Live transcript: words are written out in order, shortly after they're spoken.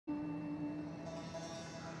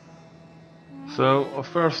So,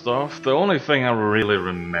 first off, the only thing I really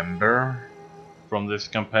remember from this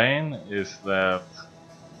campaign is that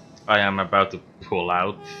I am about to pull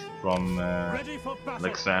out from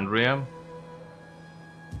Alexandria,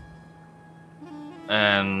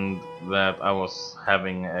 and that I was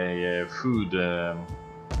having a food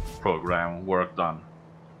program worked on.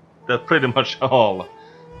 That's pretty much all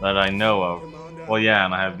that I know of. Well, yeah,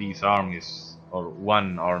 and I have these armies, or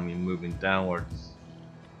one army moving downwards.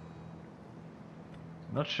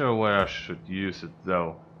 Not sure where I should use it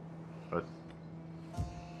though, but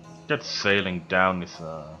just sailing down is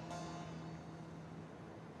a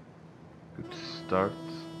good start.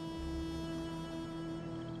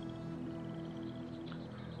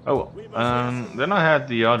 Oh, then I had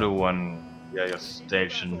the other one, yeah, just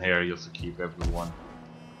stationed here just to keep everyone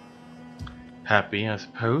happy, I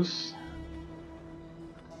suppose.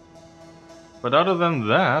 But other than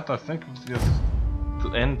that, I think it's just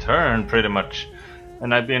to end turn pretty much.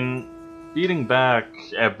 And I've been beating back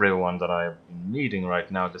everyone that I've been meeting right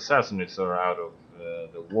now. The sassanids are out of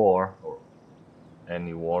the war, or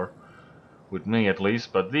any war, with me at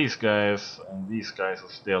least. But these guys and these guys are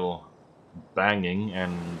still banging,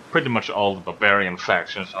 and pretty much all the barbarian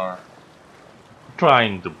factions are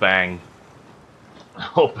trying to bang,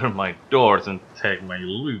 open my doors and take my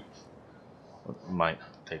loot.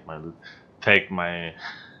 Take my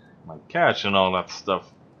cash and all that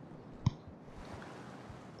stuff.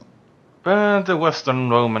 But the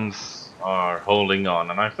Western Romans are holding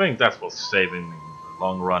on, and I think that's what's saving me in the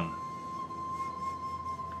long run.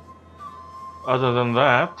 Other than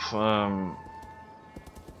that,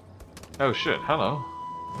 oh shit, hello.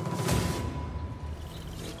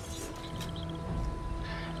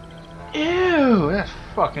 Ew, that's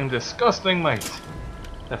fucking disgusting, mate.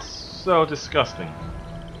 That's so disgusting.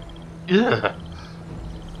 Ugh.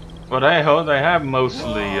 But I hope they have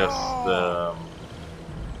mostly just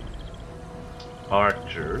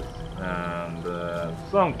archers and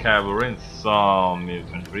some cavalry and some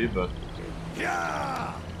infantry, but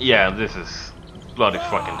yeah, this is bloody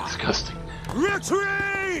fucking disgusting.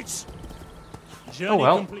 Retreat! Oh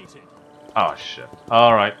well. Completed. Oh shit.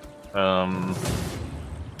 Alright.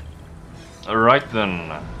 Alright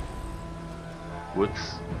then.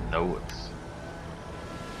 Woods? No woods.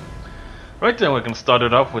 Right then, we can start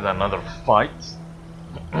it off with another fight.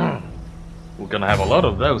 We're gonna have a lot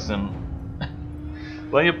of those, and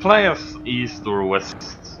when you play as East or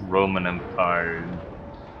West Roman Empire,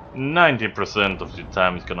 90% of the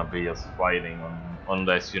time it's gonna be us fighting,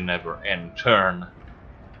 unless you never end turn.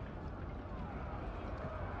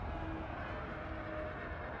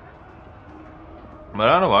 But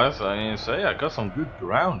otherwise, I say I got some good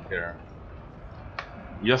ground here.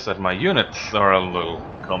 Just that my units are a little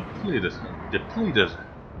depleted.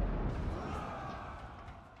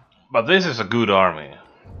 But this is a good army.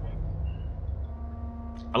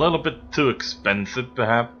 A little bit too expensive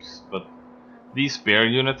perhaps, but these spear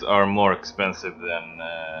units are more expensive than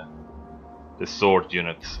the sword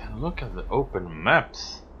units. And look at the open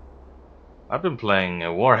maps. I've been playing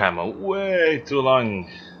Warhammer way too long.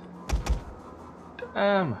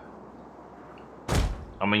 Damn.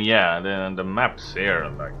 I mean, yeah, the maps here are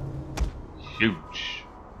like huge.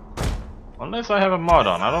 Unless I have a mod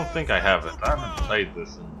on, I don't think I have it. I haven't played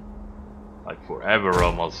this in like forever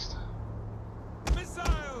almost.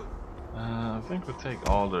 I think we'll take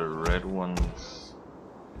all the red ones.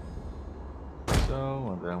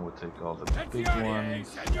 So, and then we'll take all the big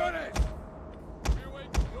ones.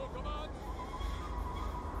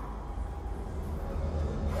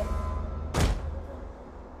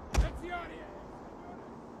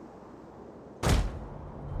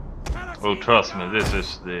 Oh, trust me, this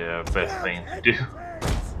is the best thing to do.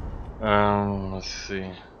 Let's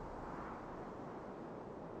see.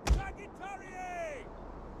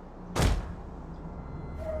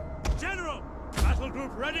 General, battle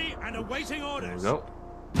group ready and awaiting orders. There we go.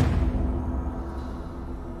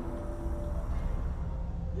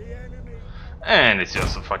 And it's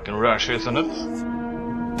just a fucking rush, isn't it?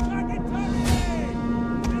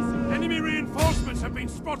 Enemy reinforcements have been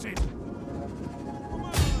spotted.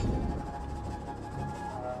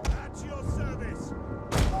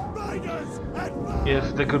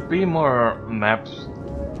 If there could be more maps,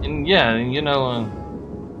 and yeah, you know,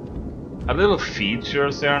 a little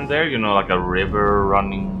features here and there, you know, like a river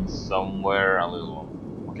running somewhere, a little,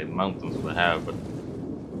 okay, mountains we have, but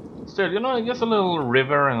still, you know, just a little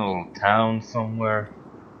river and a little town somewhere.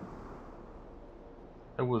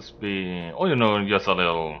 It would be, or you know, just a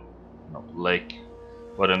little, you know, lake,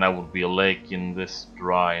 but then that would be a lake in this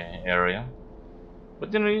dry area.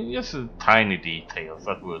 But you know, just tiny details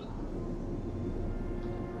that would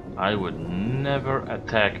I would never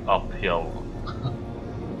attack uphill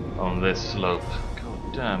on this slope.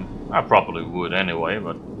 God damn. I probably would anyway,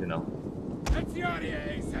 but you know.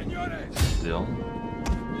 Still.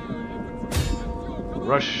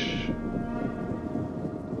 Rush.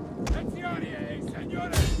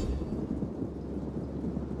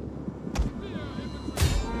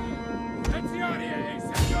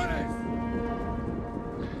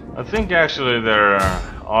 I think actually their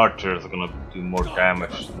archers are gonna do more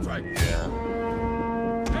damage than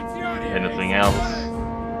anything else.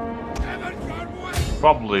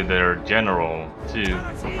 Probably their general too.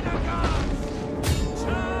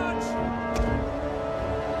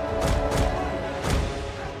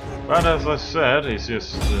 But as I said, he's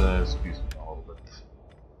just excuse me a little bit.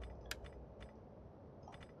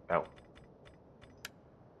 Ow.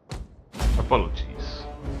 Apologies.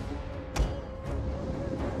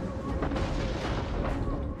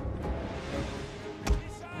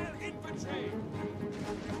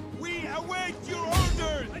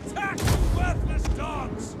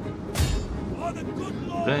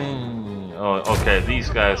 Dang. Oh, okay, these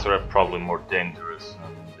guys are probably more dangerous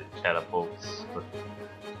than the catapults, but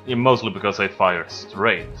yeah, mostly because they fire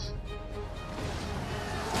straight.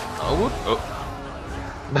 Oh,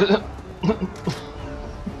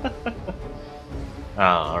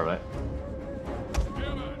 ah, alright.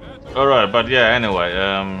 Alright, but yeah, anyway,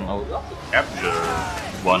 I would love to capture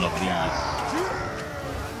one of these.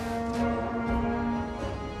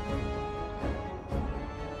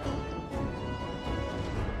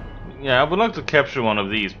 Yeah, I would like to capture one of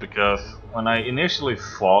these because when I initially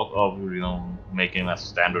thought of, you know, making a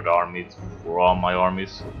standard army for all my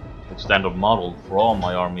armies, a standard model for all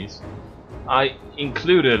my armies, I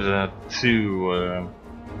included two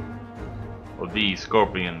of these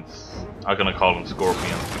scorpions. I'm gonna call them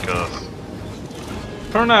scorpions because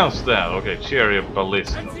pronounce that. Okay, chariot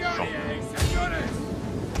ballista or something.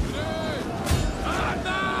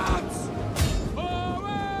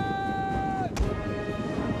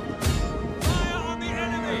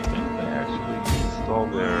 All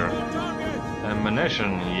their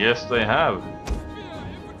ammunition, yes they have.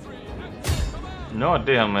 No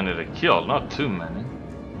idea how many they killed, not too many,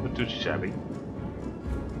 but too shabby.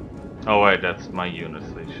 Oh wait, that's my units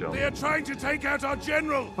they show. They are trying to take out our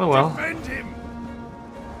general. Oh well. Defend him.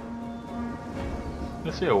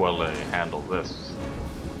 Let's see how well they handle this.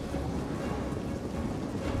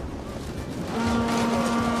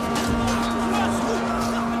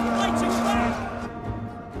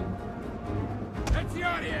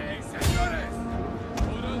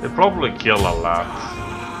 They probably kill a lot.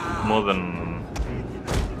 More than...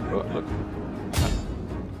 Oh, look. I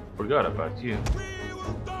forgot about you.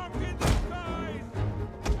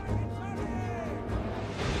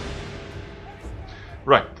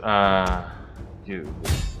 Right, you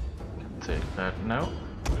can take that now.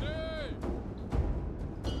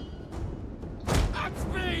 At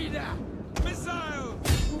speed! Missiles!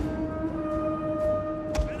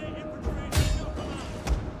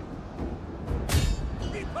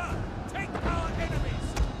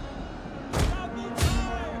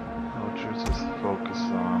 Archers just focus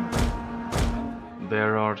on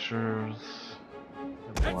their archers.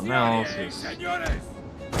 Everyone else is kill.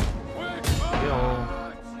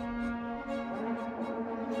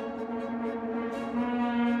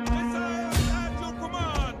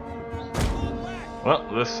 Well,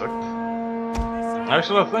 this sucked.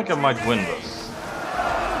 Actually, I think I might win this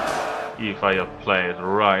if I play it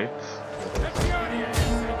right.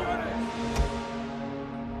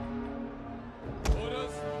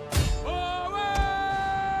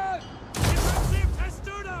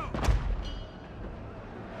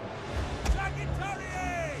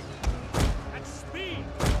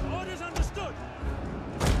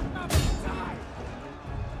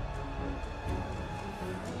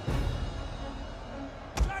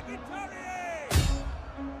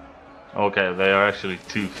 Okay, they are actually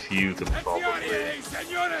too few to probably...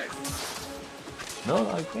 No,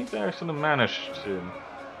 I think they actually managed to...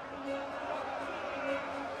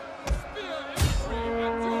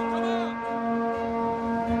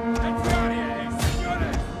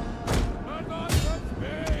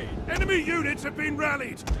 Enemy units have been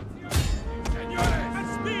rallied! At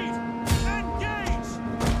speed! Engage!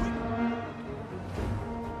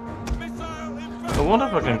 I wonder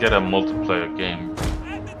if I can get a multiplayer game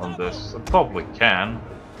on this. I probably can.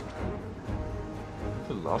 Have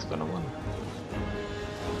they lost anyone?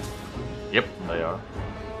 Yep, they are.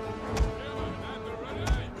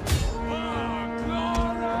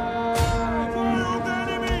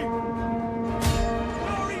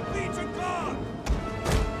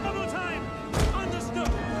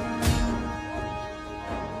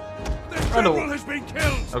 general has been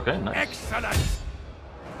killed. Okay, nice. Excellent.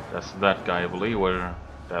 That's that guy, I believe, or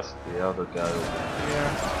that's the other guy over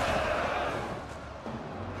here.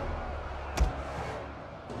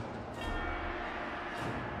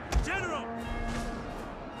 General.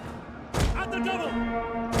 At the double.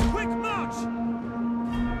 Quick march.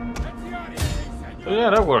 So yeah,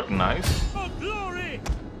 that worked nice. For glory.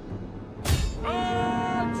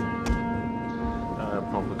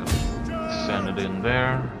 Probably gonna send it in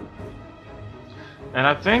there. And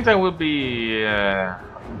I think that will be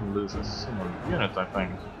lose a single unit, I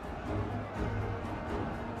think.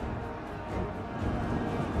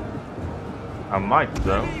 I might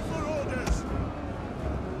though. Ready for orders.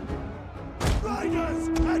 Riders,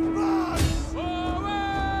 advance!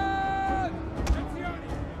 Forward!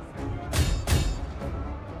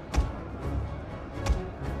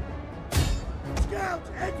 Scout,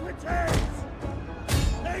 equities!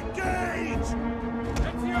 Engage!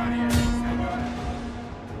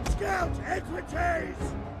 Scout, equities!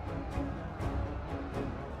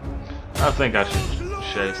 I think I should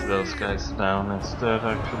chase those guys down instead,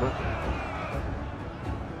 actually.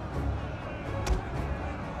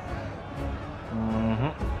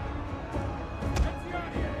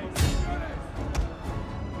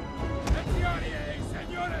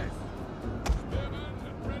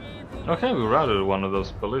 Okay, we routed one of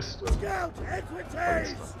those ballistas. Scout,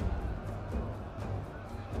 equities!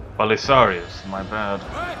 Balisarius, my bad.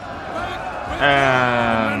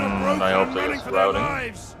 And I hope there's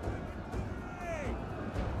routing.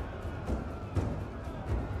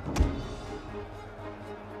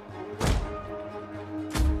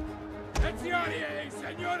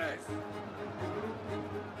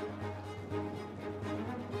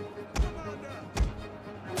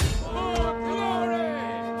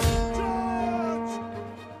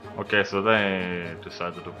 Okay, so they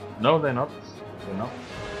decided to... No, they're not. They're not.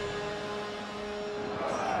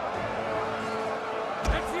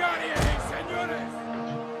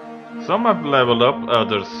 Some have leveled up,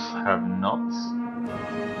 others have not.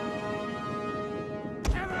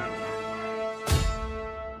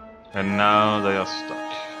 And now they are stuck.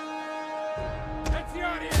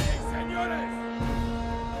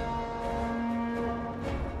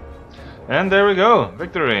 And there we go,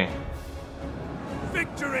 victory!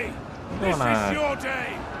 Victory! I This wanna is your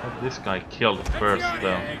day! have this guy killed first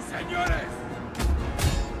though.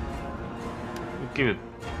 We'll give it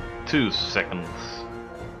 2 seconds.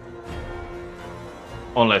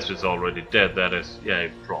 Unless it's already dead, that is, yeah,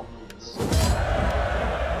 it probably is.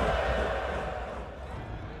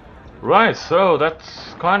 Right, so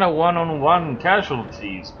that's kinda one-on-one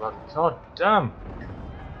casualties, but god damn.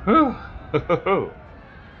 Whew.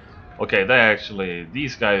 Okay,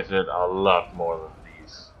 these guys did a lot more than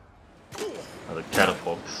these. The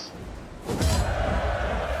catapults.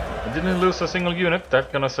 I didn't lose a single unit, that's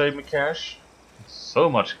gonna save me cash. So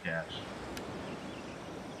much cash.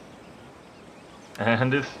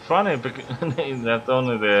 And it's funny because that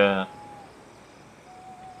only the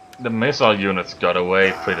missile units got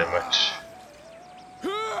away pretty much.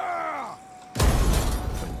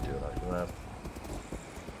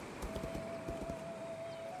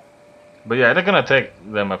 But yeah, they're gonna take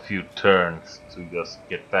them a few turns to just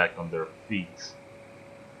get back on their feet.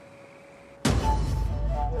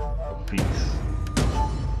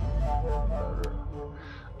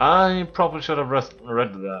 I probably should have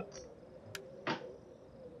read that.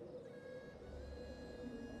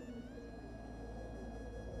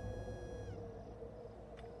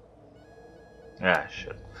 Ah,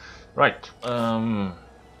 shit. Right,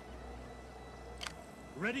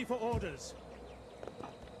 Ready for orders.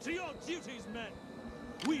 To your duties, men!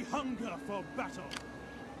 We hunger for battle!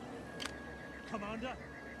 Commander?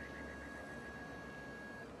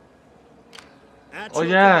 oh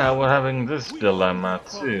yeah, we're having this dilemma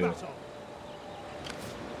too.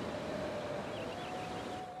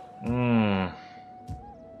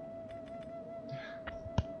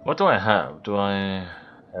 What do I have? Do I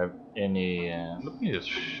have any... let me just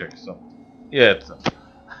check something. Yeah, it's...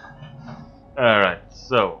 Alright,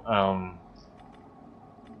 so,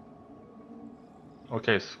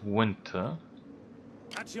 okay, it's winter.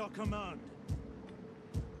 At your command.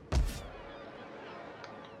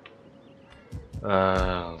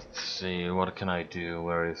 Let's see, what can I do?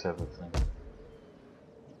 Where is everything?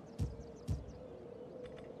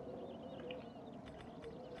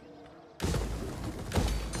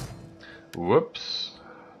 Whoops.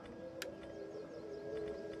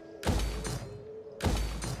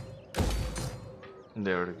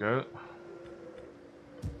 There we go.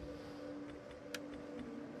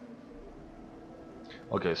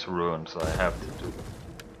 Okay, it's ruined, so I have to do it.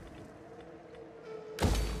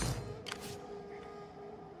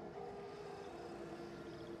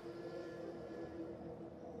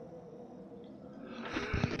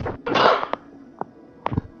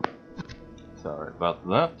 about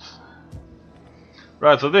that.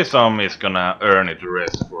 Right, so this army is gonna earn its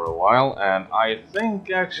rest for a while, and I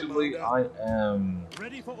think actually I am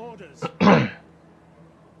Ready for orders.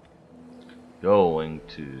 going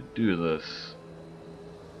to do this.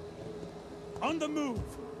 On the move.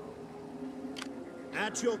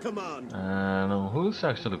 At your command. And who's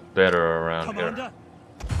actually better around Commander. here?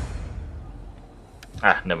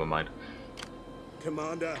 Ah, never mind.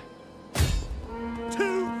 Commander.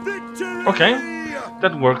 To victory! Okay,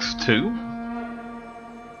 that works too.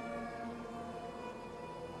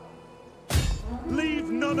 Leave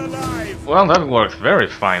none alive. Well, that works very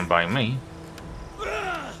fine by me.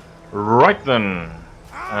 Right then.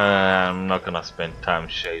 I'm not gonna spend time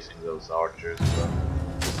chasing those archers, but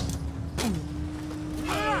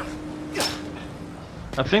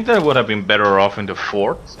I think they would have been better off in the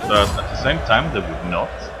fort, but at the same time they would not.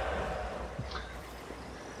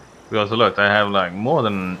 Because look, I have like more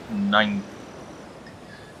than 9.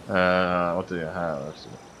 What do you have? Let's see.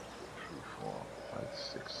 3, 4, 5,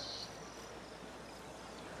 6.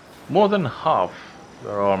 More than half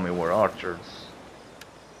their army were archers.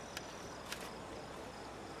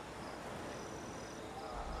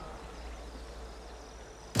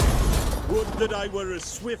 Would that I were as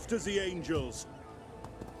swift as the angels.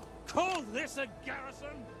 Call this a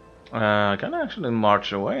garrison? I can actually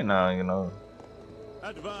march away now, you know.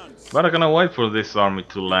 Advance. But I'm gonna wait for this army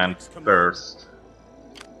to land first.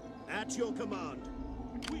 At your command.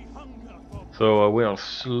 We hunger for So we'll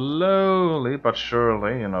slowly but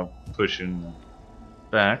surely, you know, pushing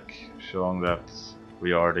back, showing that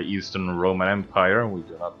we are the Eastern Roman Empire. We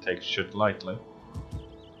do not take shit lightly.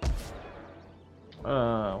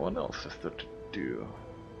 What else is there to do?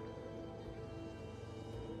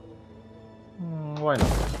 Why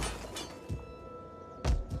not?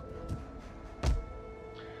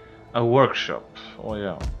 A workshop. Oh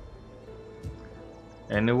yeah.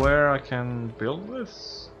 Anywhere I can build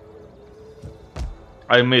this?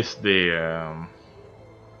 I missed the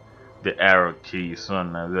arrow keys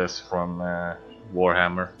on this from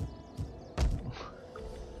Warhammer.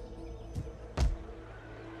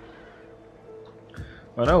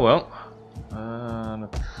 But oh well.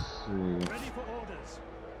 Let's see. ready for orders.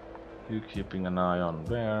 You keeping an eye on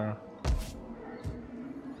there.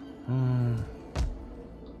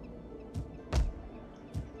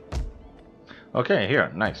 Okay,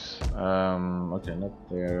 here, nice. Okay, not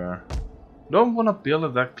there. Don't wanna build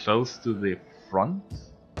it that close to the front.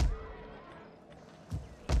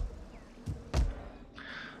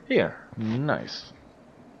 Here, nice.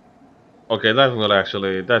 Okay, that will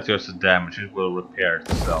actually, that's just the damage, it will repair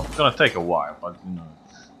itself. It's gonna take a while, but you know.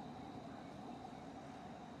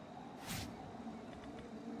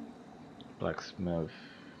 Blacksmith.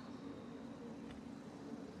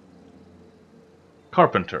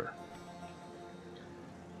 Carpenter.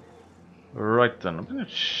 Right then, I'm gonna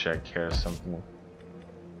check here something.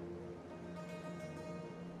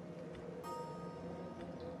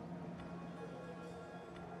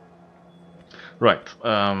 Right,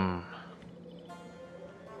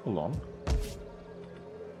 hold on.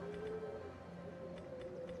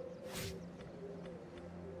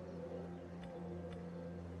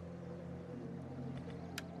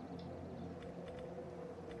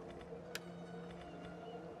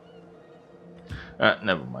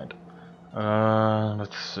 Never mind.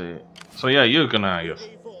 Let's see. So yeah, you're gonna just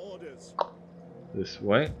Ready for orders. this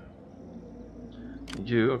way.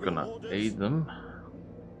 You are gonna aid them.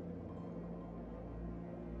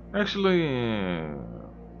 Actually,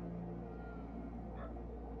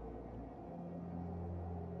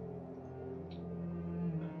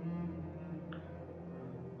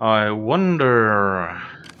 I wonder.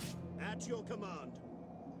 At your command.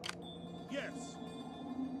 Yes.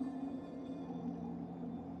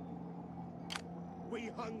 We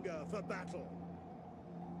hunger for battle.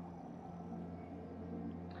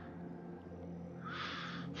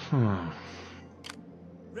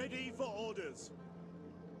 Ready for orders.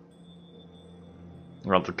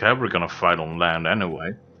 Well, the cavalry gonna fight on land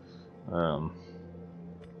anyway.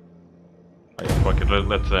 Fuck it,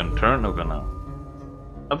 let's then turn. No, gonna.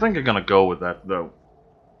 I think I'm gonna go with that though.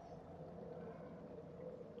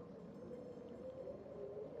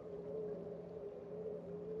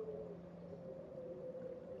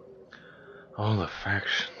 All the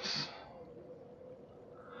factions.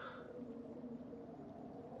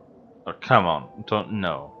 Oh, come on! Don't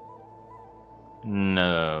no.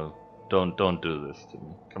 No, don't do this to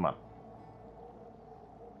me. Come on.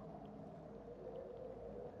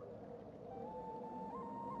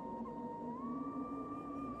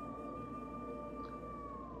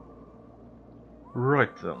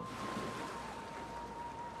 Right then.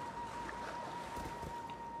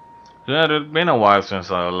 Yeah, it's been a while since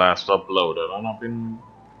I last uploaded, and I've been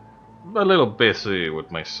a little busy with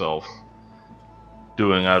myself,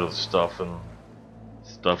 doing other stuff and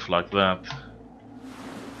stuff like that.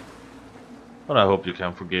 But I hope you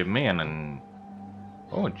can forgive me and then...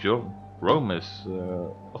 Oh, Joe, Rome is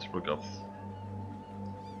Ostrogoth.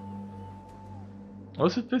 Oh,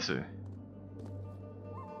 is it busy?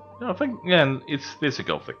 Yeah, I think, yeah, it's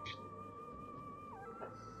Visigothic.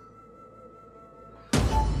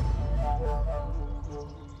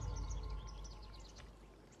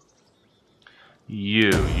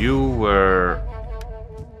 You were...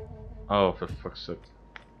 Oh, for fuck's sake.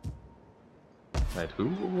 Wait, who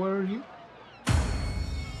were you?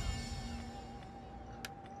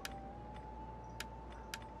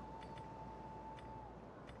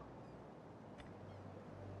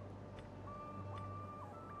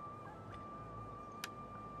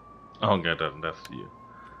 Oh, okay, that's you.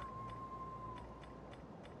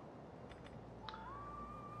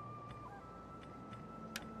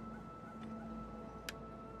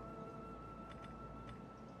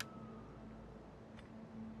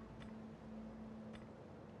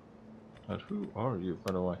 But who are you,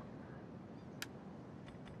 by the way?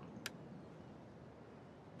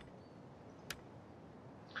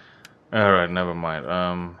 Alright, never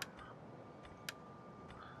mind.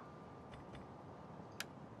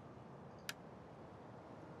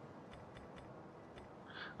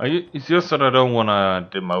 It's just that I don't wanna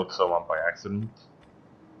demote someone by accident.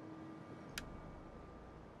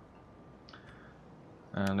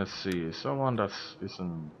 And let's see, someone that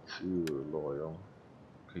isn't too loyal.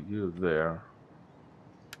 Okay, you there.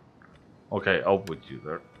 Okay, I'll put you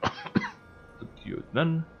there. Put you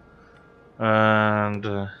then.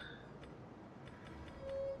 And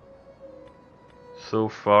so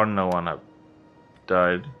far no one have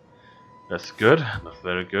died. That's good. That's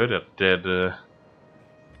very good. A dead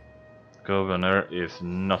governor is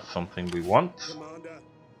not something we want. Commander.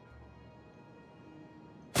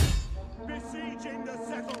 Besieging the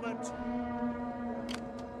settlement.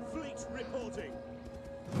 Fleet reporting.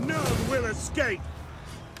 None will escape.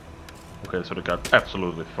 Okay, so they got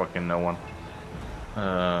absolutely fucking no one.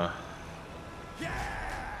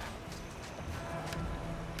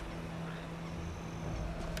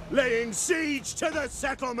 Laying siege to the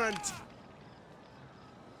settlement.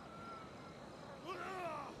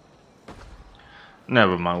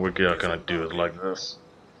 Never mind, we're not gonna do it like this.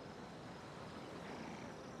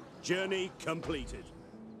 Journey completed.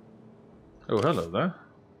 Oh, hello there.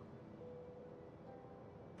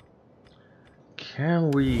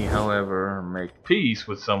 Can we, however, make peace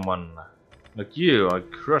with someone like you? I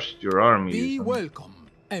crushed your armies. Be welcome,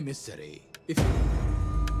 emissary.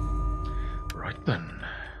 Right then.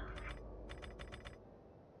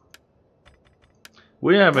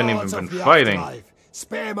 We haven't even been fighting. Afterlife,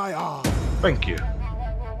 spare my arm. Thank you.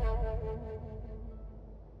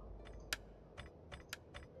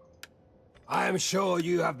 I am sure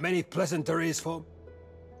you have many pleasantries for...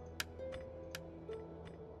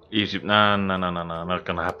 Egypt, no, not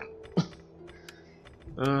gonna happen.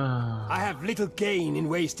 I have little gain in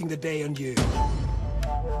wasting the day on you.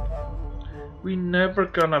 We never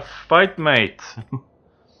gonna fight, mate.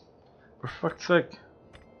 For fuck's sake.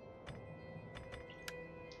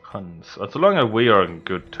 Huns. As long as we are on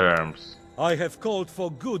good terms. I have called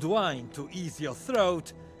for good wine to ease your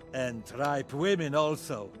throat, and ripe women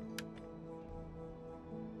also.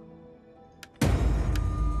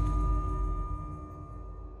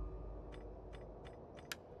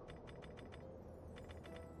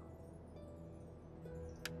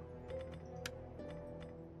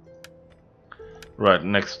 Right,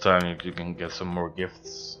 next time you can get some more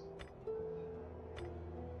gifts.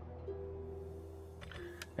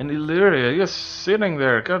 And Illyria, you're sitting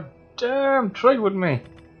there. God damn, trade with me.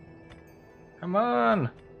 Come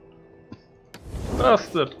on.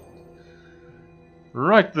 Bastard.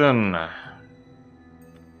 Right then. I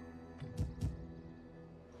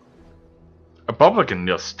probably can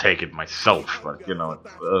just take it myself, but you know,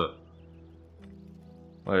 it's,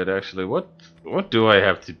 Wait, actually, what do I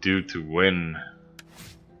have to do to win?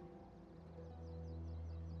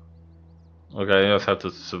 Okay, I just have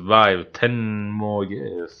to survive 10 more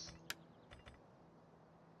years.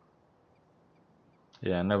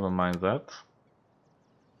 Yeah, never mind that.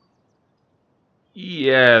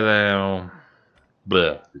 Yeah, then...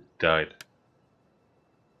 Bleh, it died.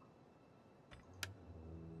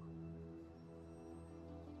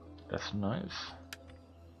 That's nice.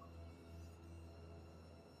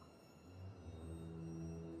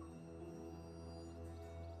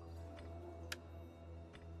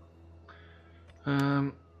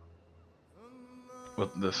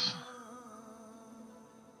 What's this?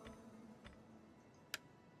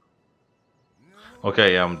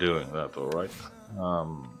 Okay, I'm doing that, alright.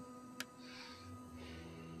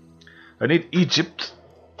 I need Egypt.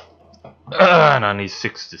 And I need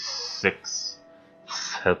 66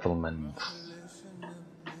 settlements.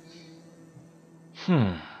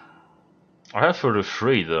 I have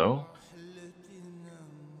 33 though.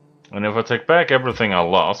 And if I take back everything I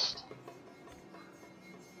lost,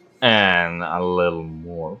 and a little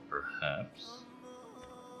more perhaps,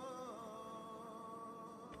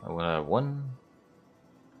 I will have 1,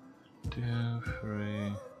 2,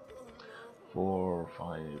 3, 4,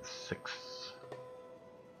 5, 6,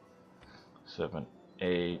 7,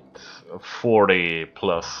 8, 40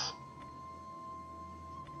 plus.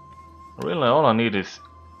 Really, all I need is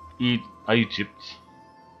Egypt.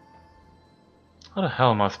 How the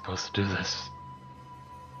hell am I supposed to do this?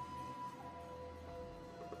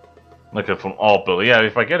 Look at from all build. Yeah,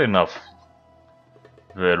 if I get enough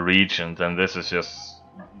regions, then this is just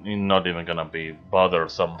not even gonna be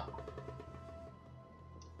bothersome.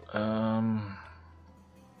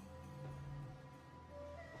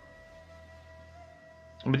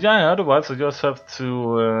 But yeah, otherwise I just have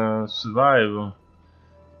to survive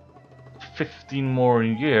 15 more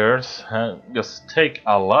years, just take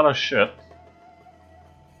a lot of shit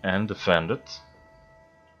and defend it.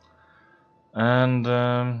 And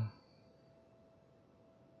the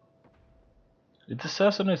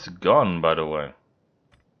assassin is gone, by the way.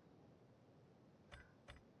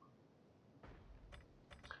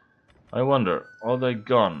 I wonder, are they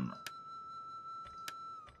gone?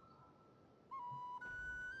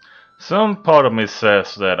 Some part of me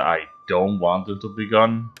says that I don't want them to be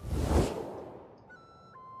gone.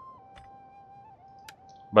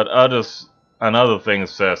 But another thing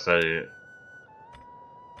says I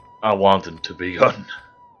want them to be gone.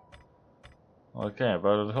 Okay,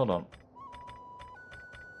 but hold on.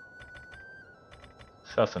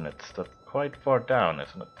 Sassanids, that's quite far down,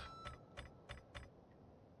 isn't it?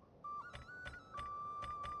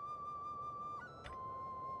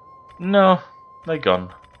 No, they're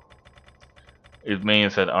gone. It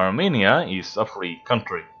means that Armenia is a free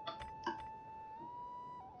country.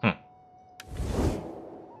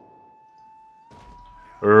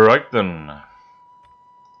 Right then.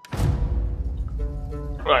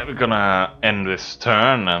 Right, we're gonna end this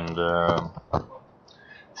turn and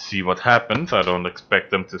see what happens. I don't expect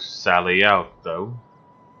them to sally out though.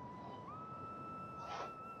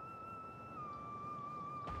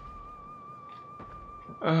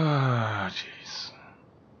 Jeez.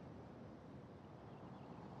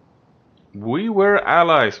 We were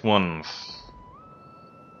allies once.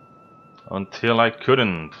 Until I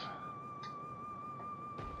couldn't.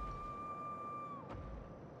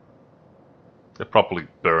 They're probably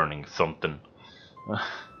burning something.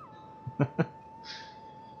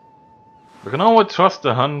 We can always trust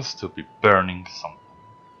the Huns to be burning something.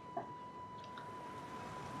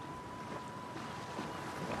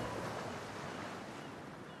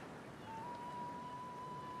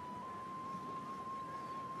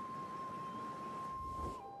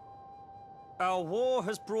 Our war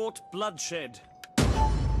has brought bloodshed.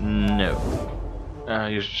 No.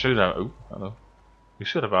 You should have. Oh, hello. You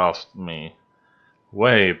should have asked me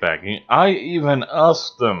way back. I even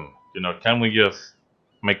asked them, you know, can we just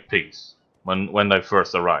make peace when they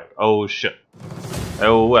first arrived? Oh shit.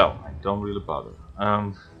 Oh well, don't really bother.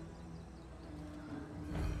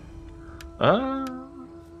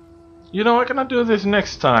 You know, I cannot do this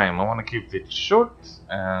next time. I want to keep it short,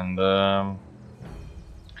 and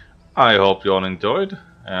I hope you all enjoyed.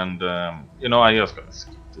 And you know, I just gonna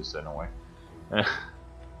skip this anyway. It's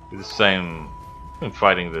the same. I've been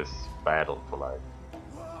fighting this battle for like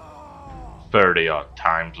 30 odd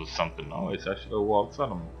times or something. Oh, it's actually a walled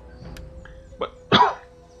settlement. But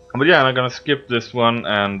but yeah, I'm gonna skip this one,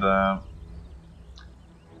 and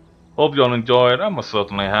hope you all enjoyed. I most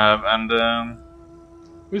certainly have, and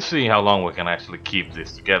we'll see how long we can actually keep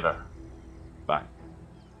this together.